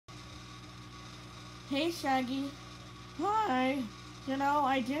Hey, Shaggy. Hi.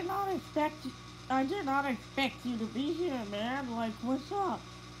 I did not expect you to be here, man. Like, what's up?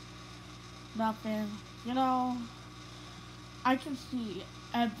 Nothing. You know, I can see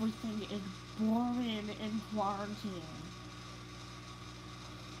everything is boring in quarantine.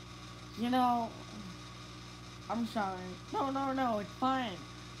 You know, I'm sorry. No, no, no, it's fine.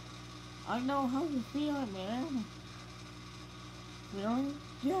 I know how you feel, man. Really?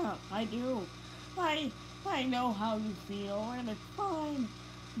 Yeah, I do. I I know how you feel, and it's fine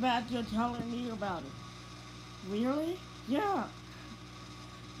that you're telling me about it. Really? Yeah.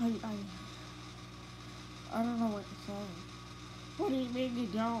 I I I don't know what to say. What do you mean you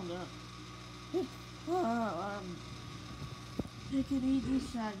don't? Take it easy,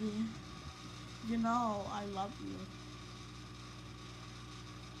 Shaggy. You know I love you.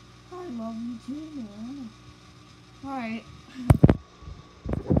 I love you too, man. Alright,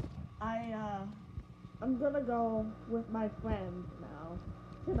 I I'm gonna go with my friends now.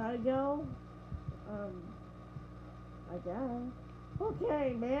 Can I go? Um, I guess.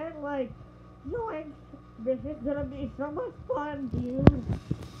 Okay, man, like, yoink! This is gonna be so much fun, dude!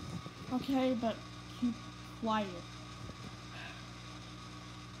 Okay, but keep quiet.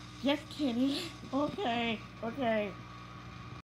 Just kidding. Okay, okay.